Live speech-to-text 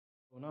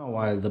Now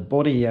while the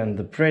body and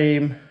the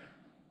frame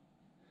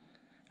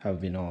have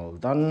been all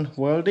done,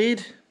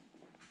 welded,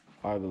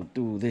 I will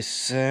do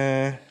this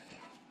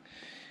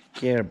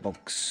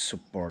gearbox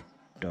support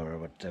or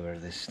whatever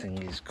this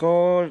thing is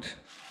called.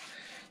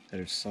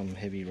 There's some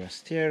heavy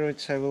rust here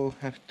which I will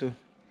have to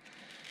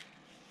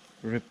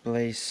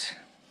replace,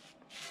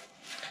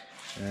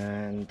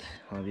 and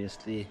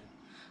obviously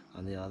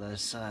on the other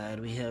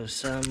side we have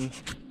some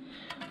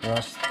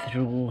rust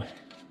through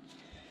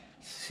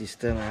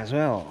system as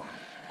well.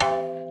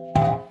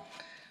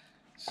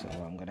 So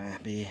I'm gonna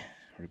be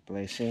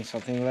replacing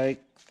something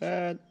like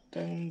that,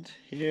 and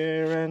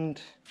here,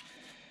 and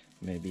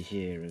maybe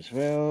here as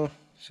well.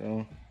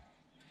 So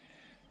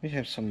we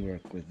have some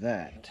work with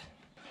that.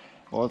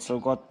 Also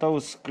got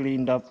those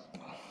cleaned up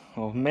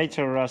of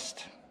major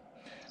rust.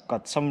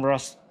 Got some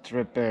rust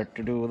repair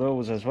to do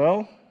those as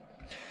well.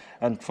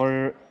 And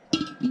for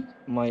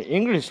my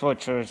English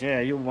watchers,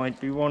 yeah, you might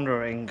be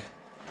wondering,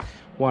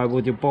 why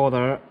would you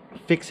bother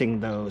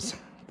fixing those?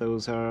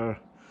 Those are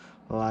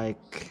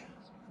like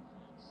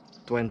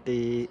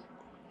 20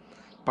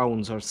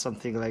 pounds or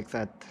something like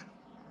that.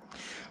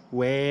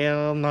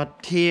 Well,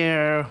 not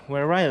here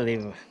where I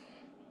live.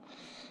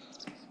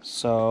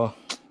 So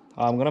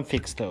I'm gonna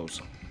fix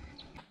those.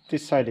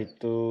 Decided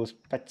to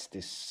patch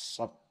this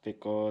up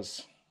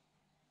because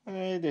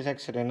it is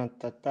actually not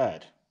that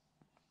bad.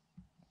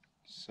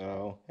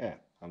 So yeah,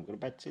 I'm gonna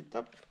patch it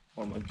up.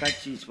 All my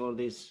patches for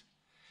this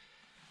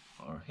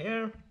are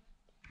here.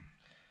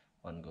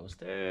 One goes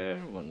there,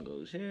 one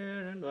goes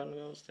here, and one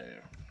goes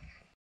there.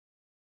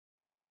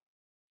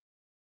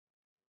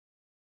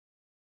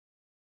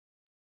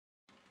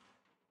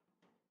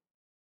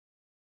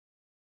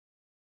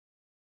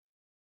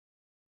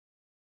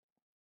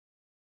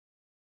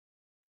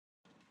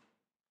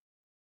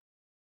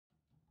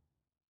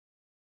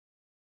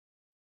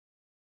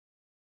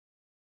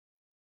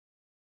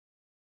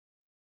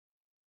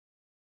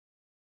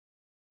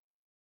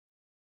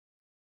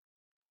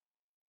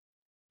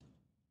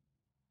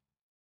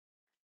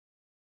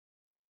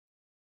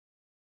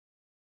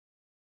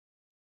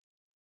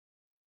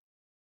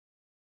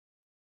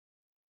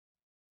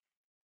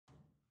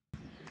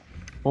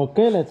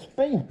 Okay, let's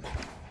paint.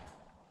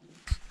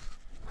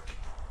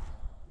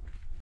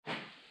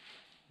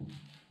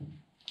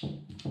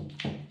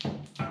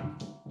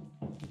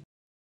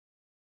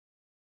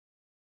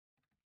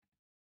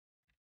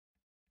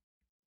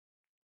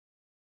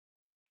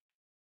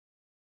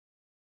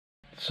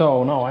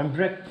 So now I'm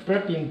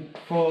prepping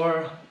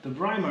for the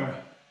primer.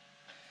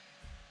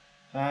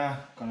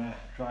 Gonna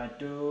try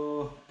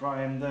to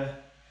prime the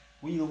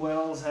wheel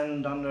wells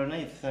and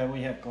underneath the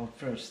vehicle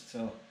first.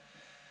 So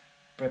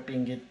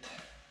prepping it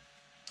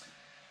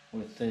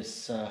with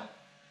this,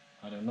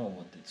 I don't know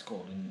what it's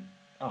called in,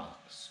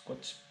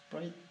 Scotch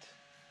Brite,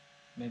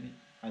 maybe,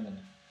 I don't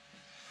know.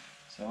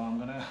 So I'm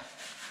gonna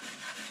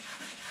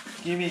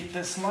give it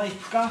a slight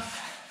cuff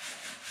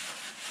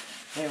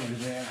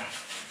everywhere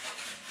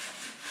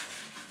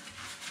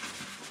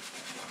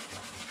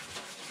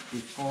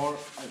before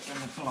I can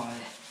apply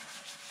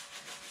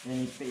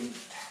any paint.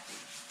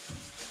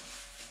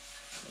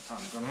 But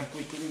I'm gonna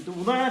quickly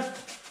do that,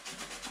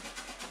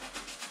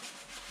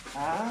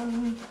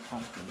 and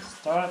I can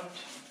start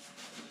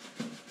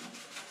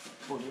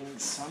putting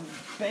some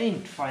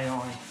paint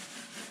finally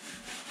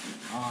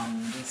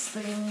on this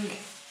thing.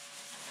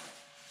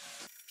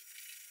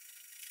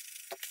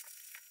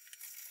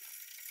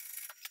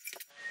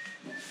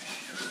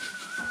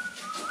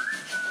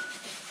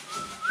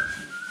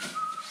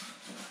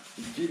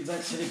 It's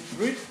actually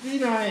pretty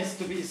nice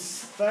to be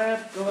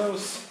that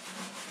close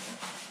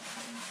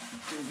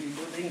to be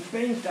putting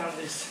paint on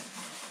this.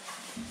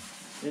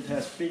 It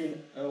has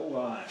been a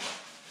while.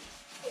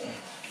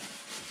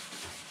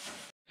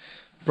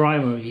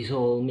 Primer is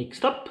all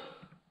mixed up,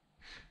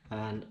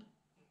 and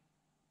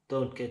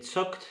don't get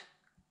shocked,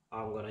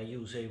 I'm gonna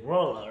use a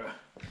roller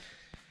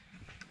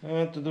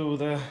to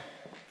do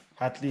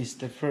at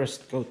least the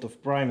first coat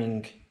of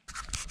priming.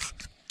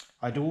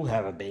 I do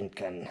have a paint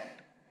can,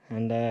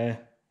 and I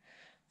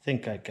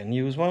think I can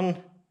use one,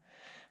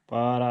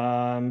 but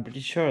I'm pretty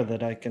sure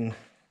that I can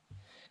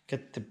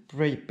get the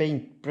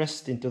paint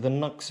pressed into the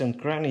nooks and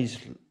crannies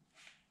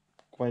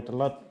quite a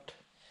lot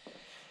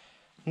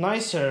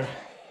nicer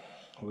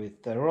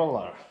with the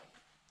roller.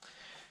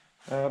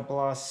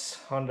 Plus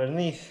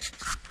underneath,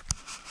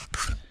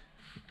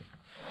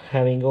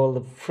 having all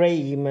the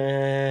frame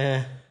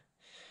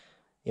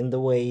in the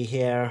way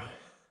here,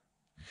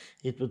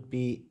 it would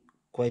be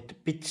quite a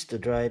pitch to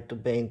try to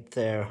paint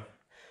there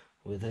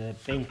with a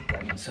paint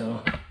gun.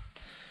 So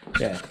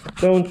yeah,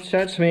 don't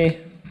judge me.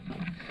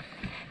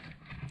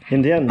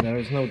 In the end, there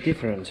is no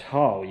difference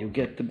how you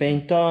get the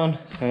paint on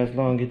as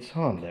long as it's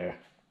on there.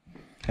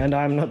 And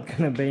I'm not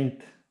gonna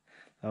paint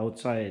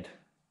outside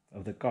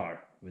of the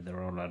car with the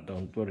roller,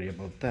 don't worry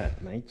about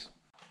that, mates.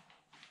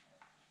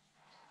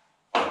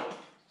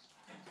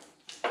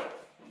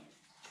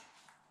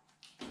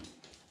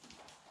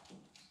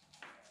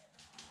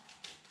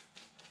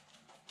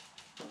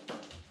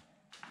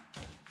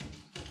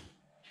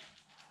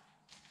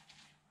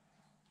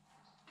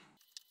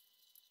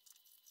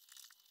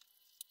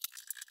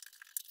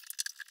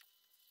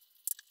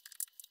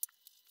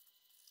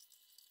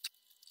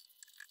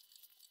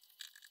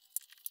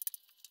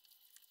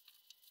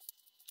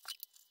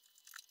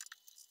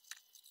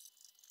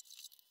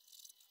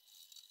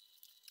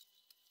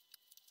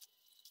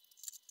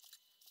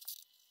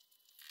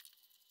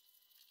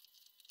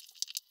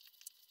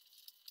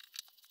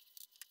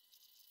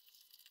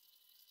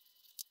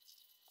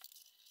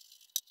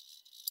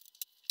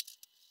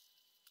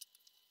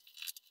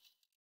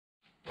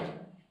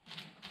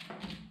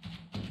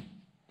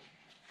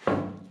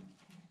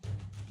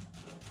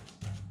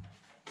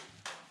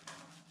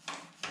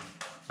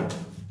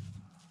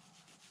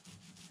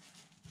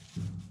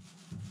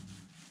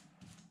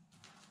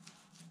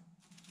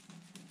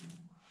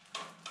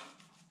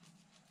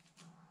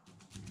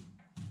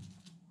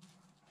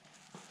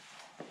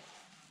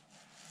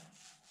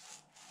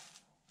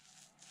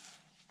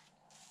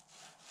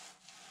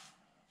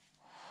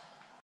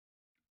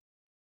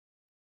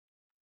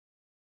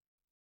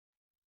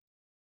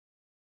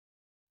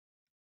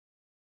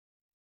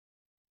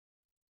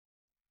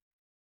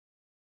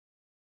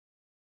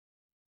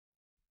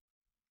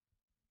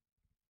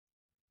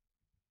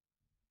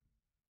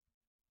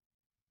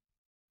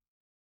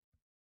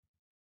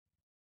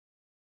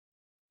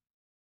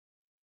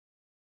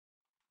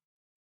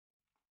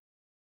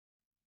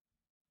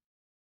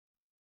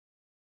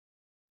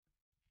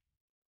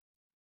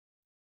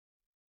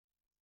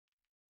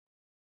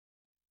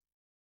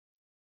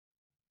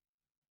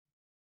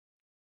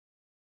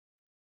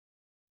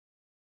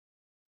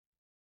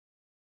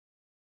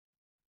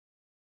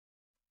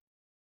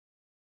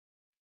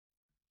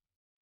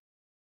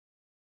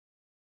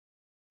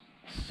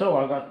 So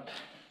I got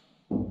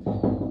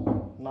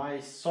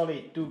nice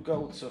solid 2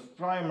 coats of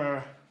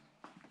primer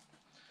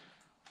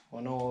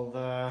on all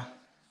the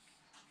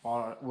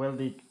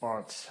welded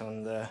parts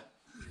on the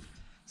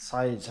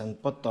sides and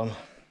bottom.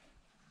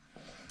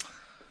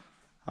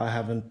 I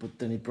haven't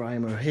put any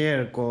primer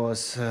here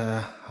because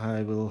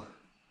I will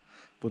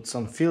put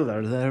some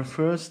filler there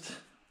first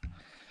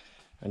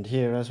and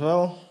here as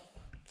well.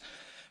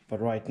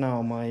 But right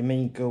now my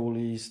main goal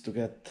is to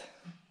get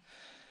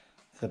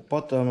the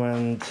bottom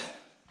and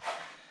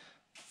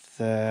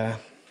the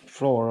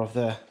floor of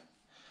the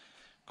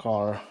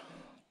car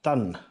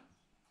done,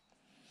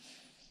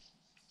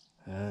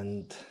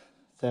 and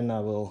then I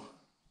will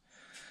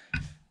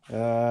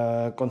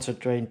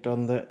concentrate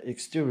on the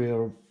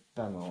exterior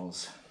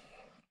panels.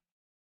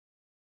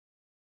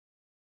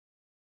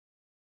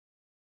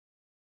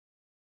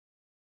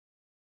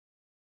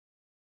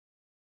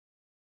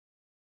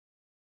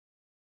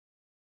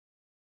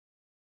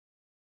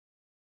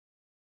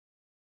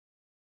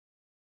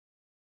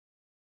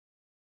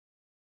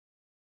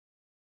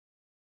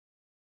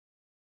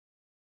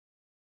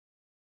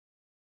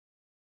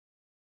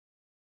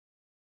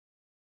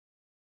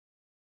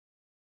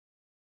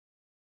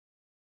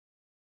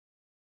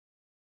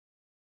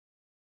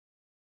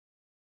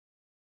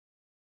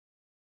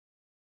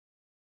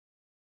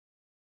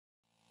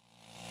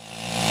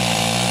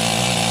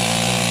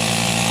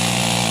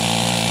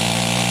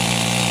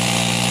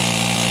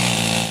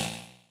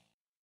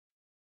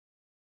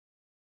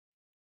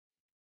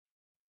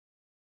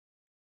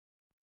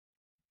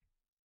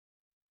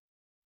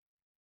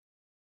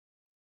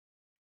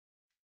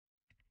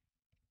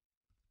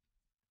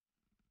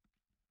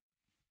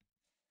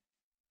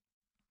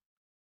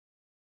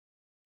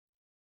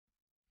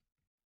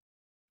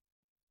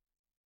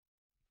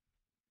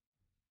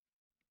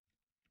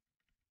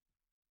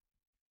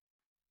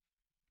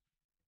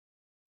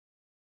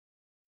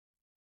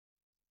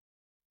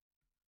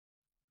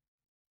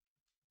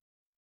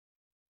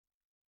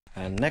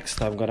 And next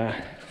I'm gonna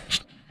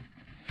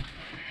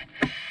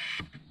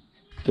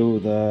do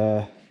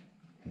the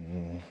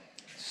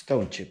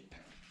stone chip,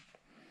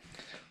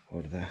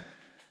 or the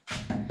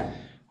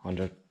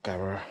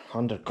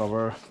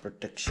undercover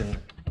protection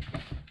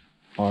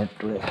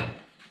artery,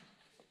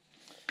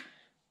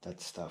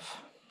 that stuff.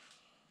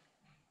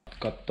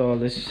 Got all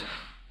this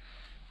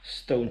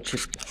stone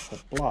chip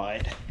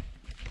applied.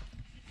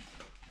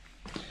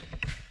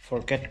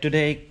 Forget to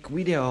take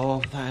video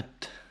of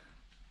that.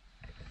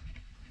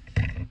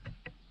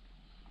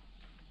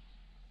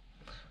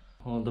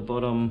 All the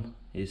bottom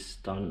is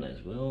done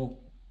as well.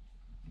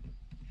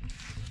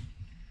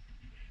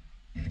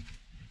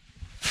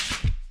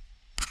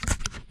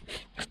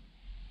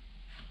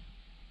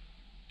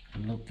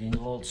 Looking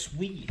all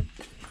sweet.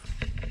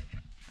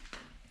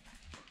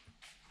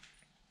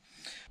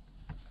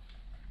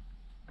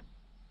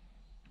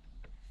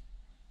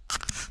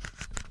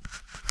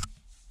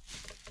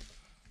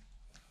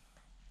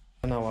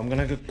 Now I'm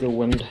gonna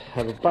go and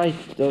have a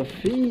bite of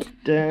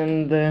feet,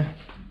 and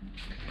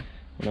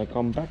when I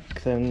come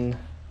back then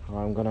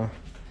I'm gonna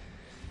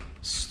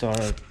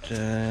start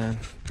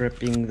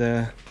prepping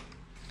the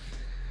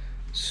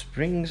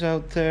springs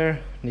out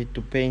there. Need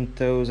to paint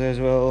those as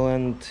well,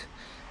 and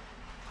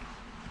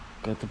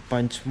got a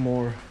bunch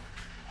more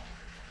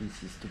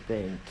pieces to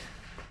paint.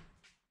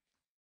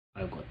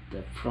 I've got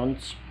the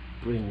front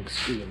spring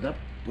sealed up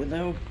with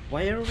a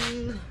wire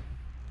wheel,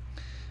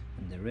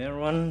 and the rear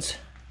ones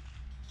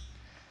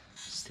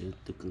still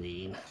to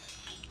clean.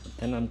 But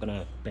then I'm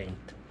gonna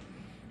paint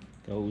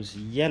those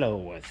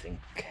yellow, I think.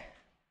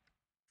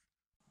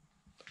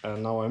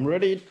 And now I'm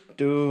ready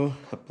to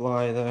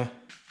apply the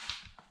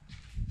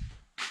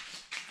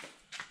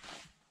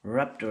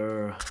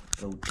raptor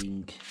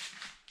coating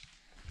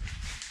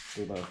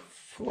to the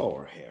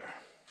floor here.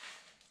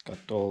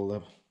 Got all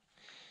the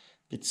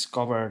bits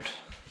covered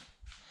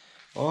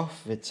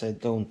off, which I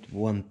don't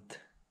want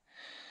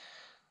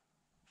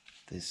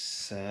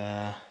this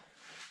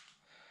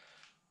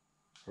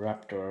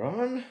raptor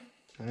on,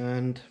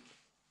 and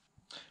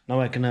now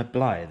I can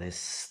apply this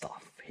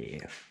stuff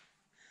here.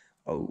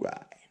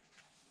 Alright.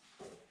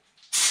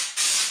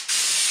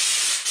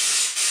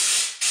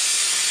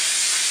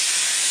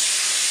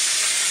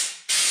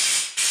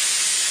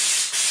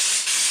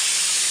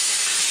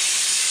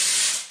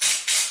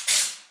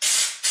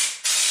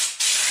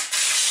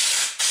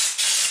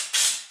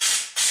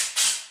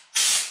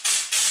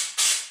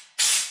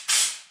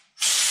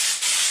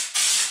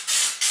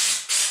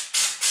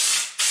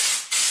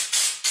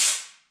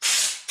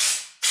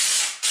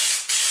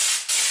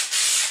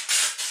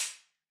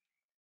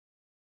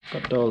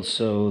 Got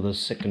also the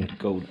second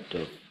coat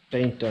of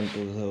paint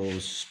onto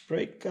those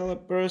brake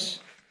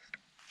calipers.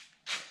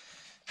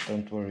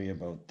 Don't worry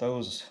about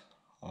those.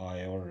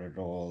 I ordered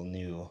all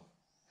new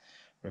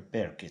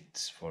repair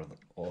kits for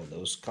all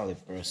those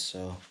calipers,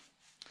 so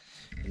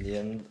in the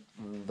end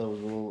those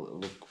will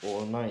look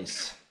all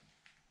nice.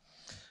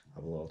 I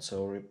will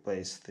also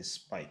replace this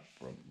pipe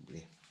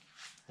probably,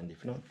 and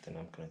if not then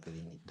I'm gonna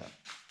clean it up.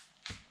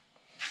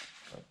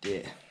 But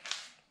yeah.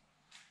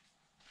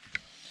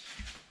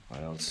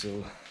 I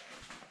also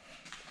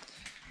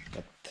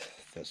got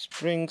the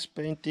springs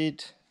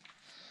painted,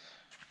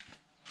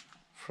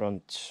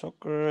 front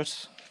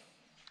shockers,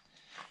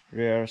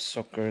 rear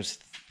shockers,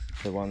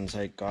 the ones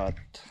I got,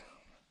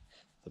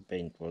 the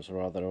paint was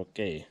rather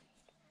okay.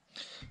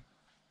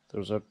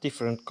 Those are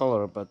different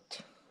color,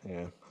 but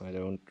yeah, I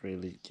don't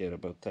really care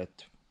about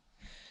that.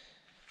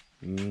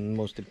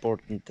 Most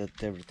important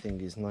that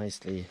everything is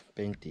nicely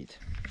painted,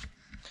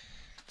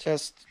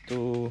 just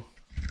to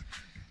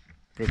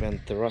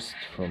prevent the rust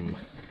from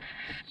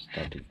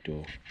starting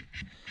to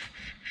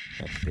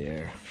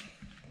appear.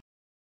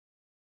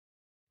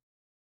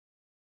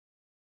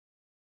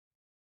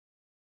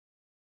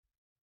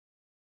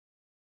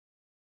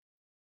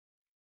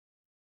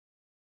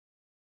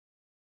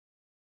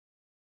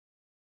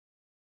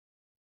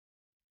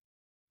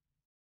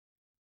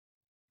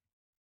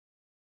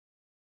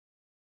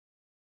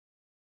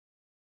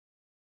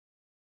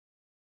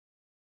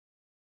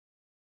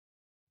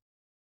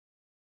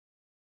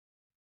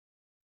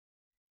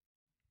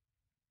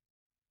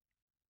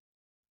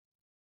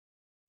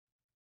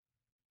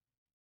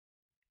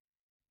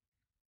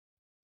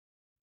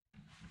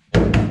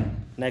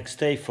 Next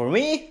day for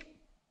me.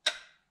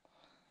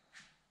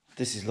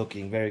 This is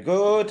looking very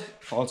good.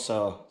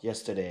 Also,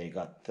 yesterday I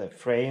got the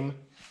frame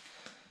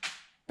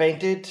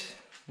painted,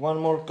 one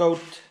more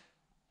coat,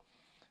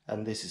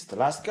 and this is the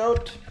last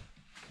coat.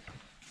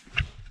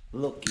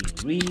 Looking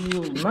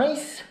real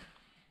nice.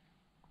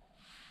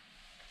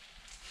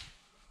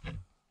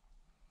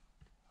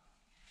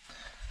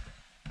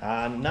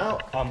 And now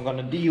I'm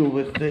gonna deal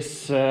with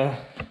this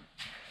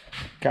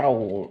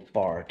cowl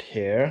part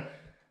here.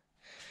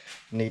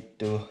 Need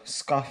to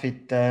scuff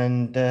it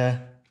and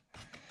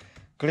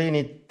clean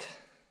it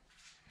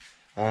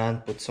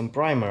and put some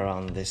primer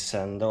on this,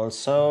 and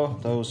also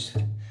those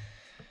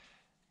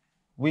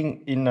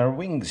inner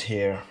wings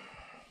here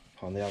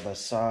on the other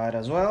side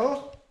as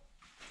well.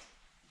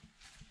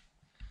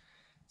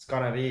 It's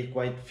gonna be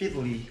quite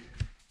fiddly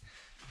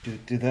due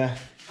to the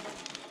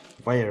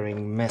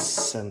wiring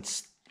mess and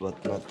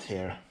whatnot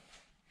here,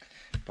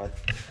 but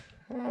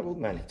I will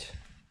manage.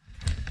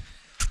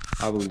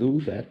 I will do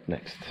that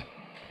next.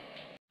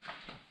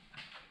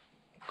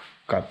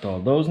 Got all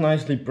those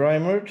nicely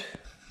primered.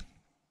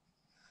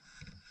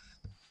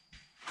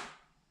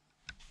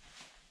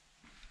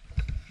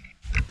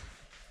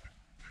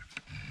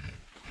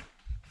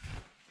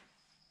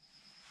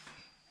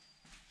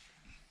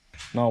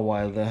 Now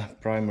while the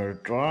primer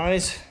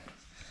dries,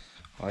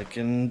 I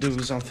can do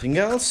something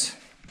else.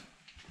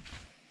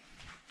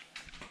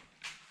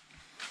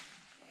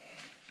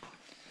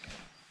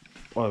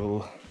 I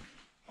will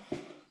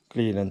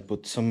clean and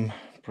put some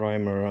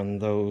primer on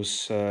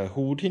those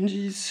hood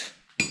hinges,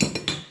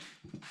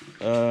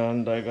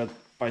 and I got a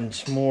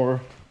bunch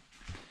more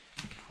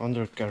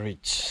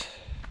undercarriage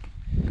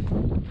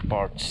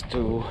parts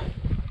to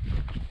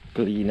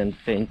clean and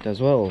paint as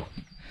well,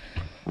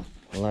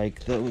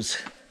 like those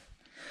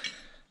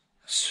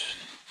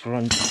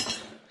front.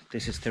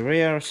 This is the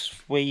rear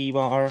sway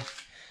bar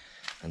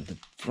and the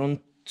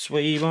front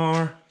sway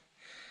bar,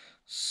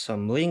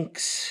 some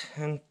links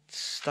and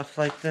stuff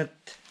like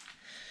that.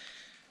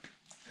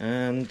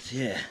 And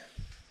yeah,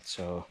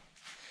 so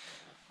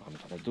I'm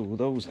gonna do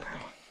those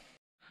now.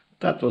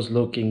 That was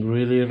looking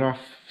really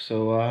rough,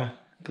 so I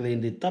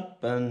cleaned it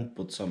up and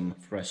put some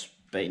fresh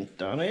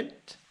paint on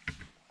it.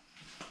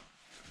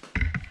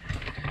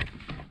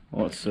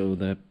 Also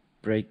the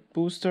brake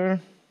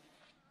booster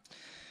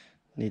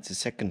needs a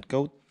second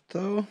coat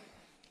though.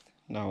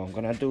 Now I'm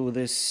gonna do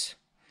this,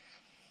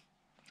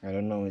 I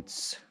don't know,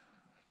 it's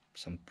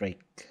some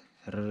brake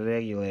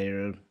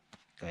regulator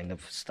kind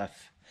of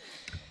stuff.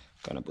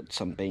 Gonna put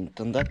some paint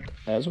on that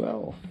as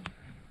well.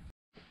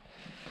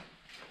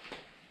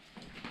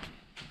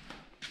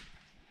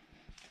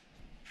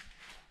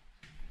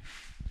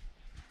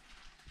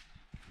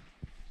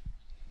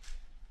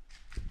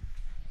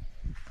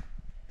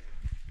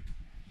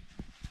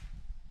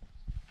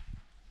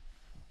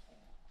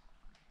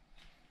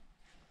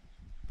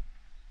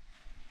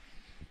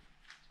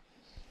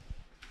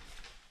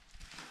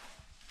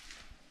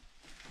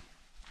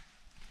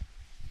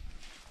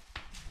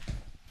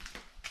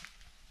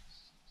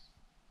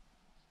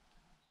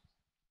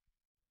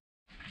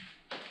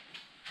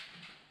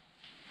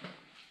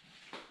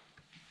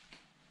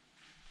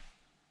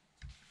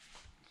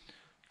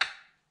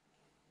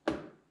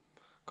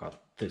 Got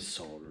this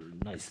all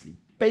nicely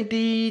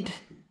painted.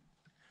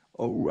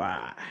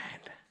 Alright.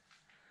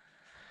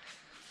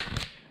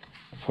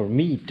 For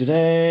me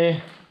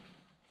today,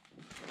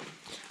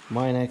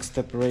 my next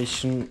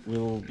operation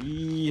will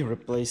be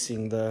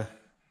replacing the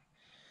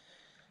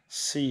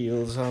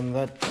seals on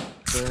that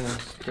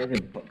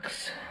steering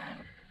box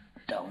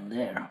down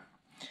there.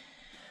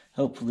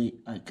 Hopefully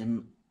I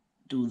can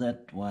do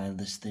that while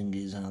this thing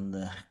is on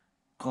the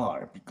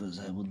car, because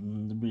I would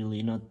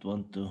really not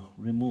want to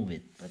remove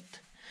it, but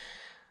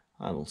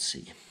I will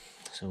see.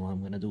 So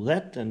I'm gonna do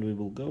that and we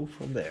will go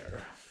from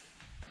there.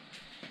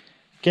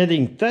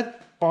 Getting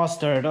that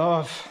bastard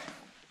off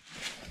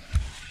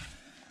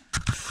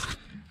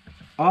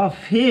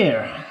off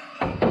here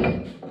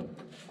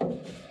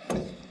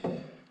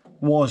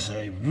was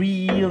a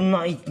real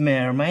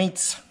nightmare,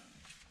 mates.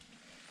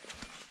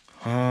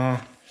 I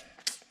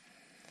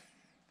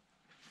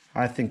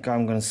think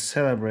I'm gonna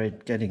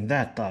celebrate getting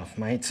that off,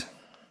 mates.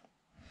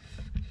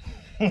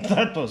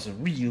 That was a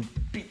real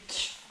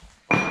bitch.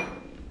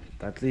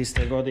 At least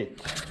I got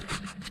it.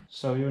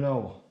 So you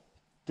know,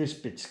 this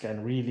bitch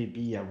can really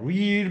be a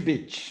real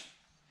bitch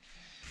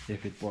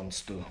if it wants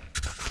to.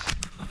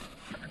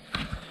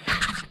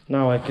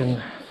 Now I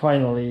can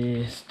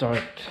finally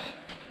start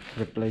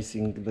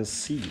replacing the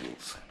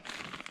seals.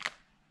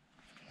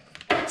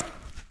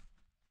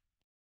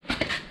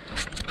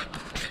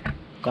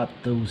 Got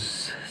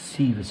those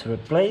seals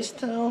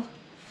replaced now.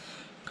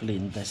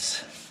 Clean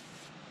this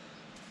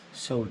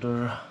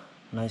shoulder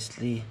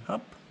nicely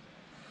up.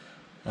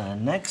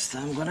 And next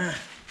I'm gonna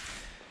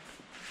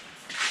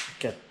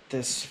get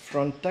this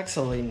front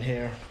axle in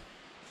here.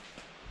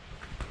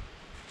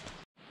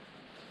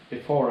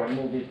 Before I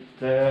move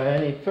it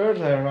any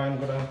further, I'm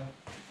gonna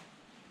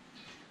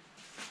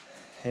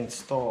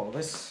install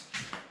this.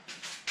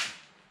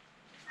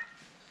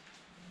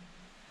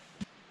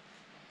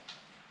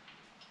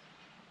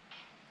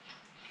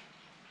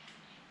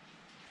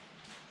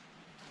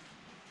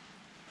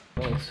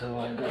 Also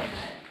I got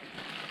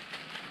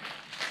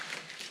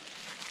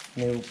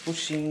new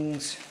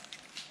bushings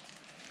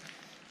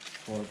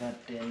for that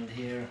end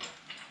here.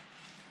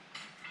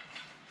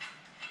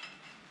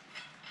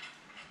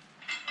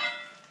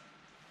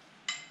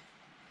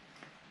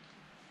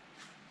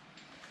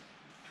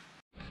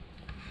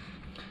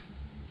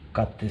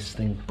 Got this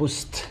thing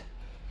pushed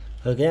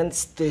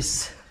against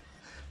this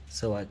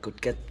so I could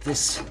get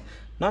this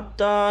nut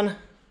done,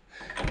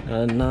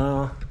 and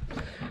now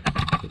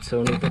it's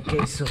only the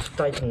case of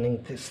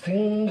tightening this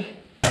thing.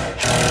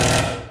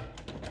 And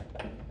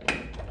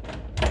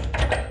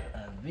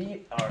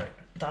we are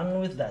done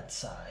with that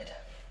side.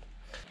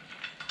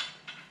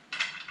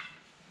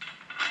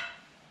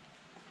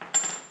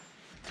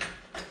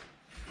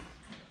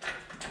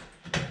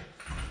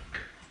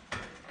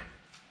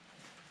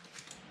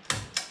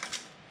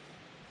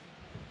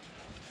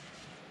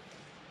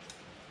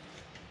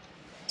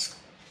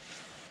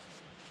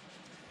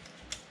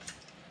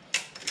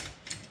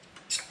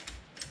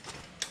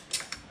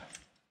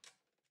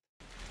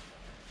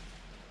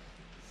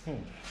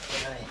 Can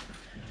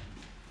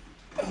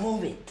I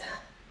move it?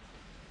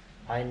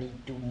 I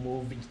need to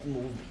move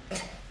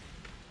it.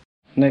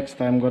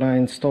 Next I'm gonna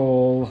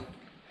install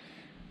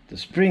the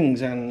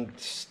springs and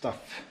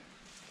stuff.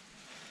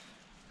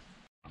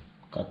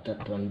 Got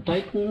that one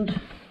tightened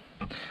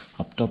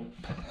up top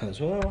as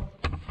well.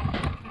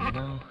 And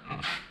now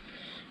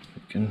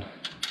we can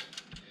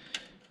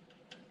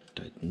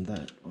tighten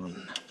that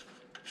one.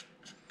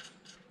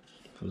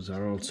 Those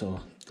are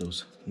also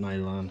those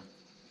nylon.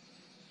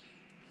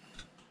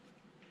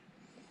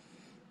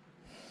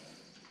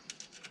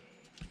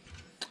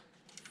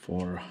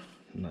 Four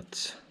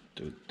nuts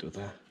to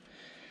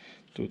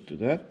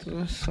that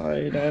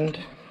side and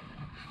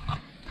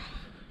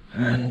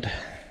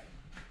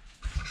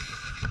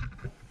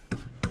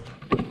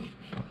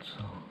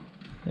so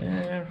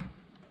there.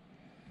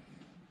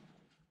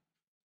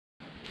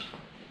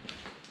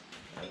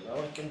 And now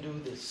I can do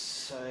this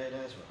side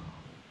as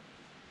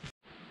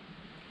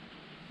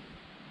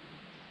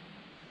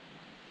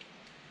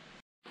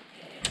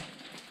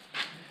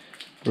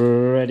well.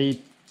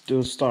 Ready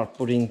to start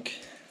putting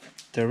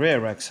the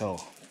rear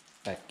axle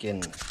back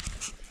in.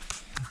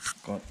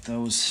 Got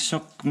those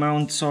shock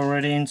mounts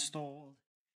already installed.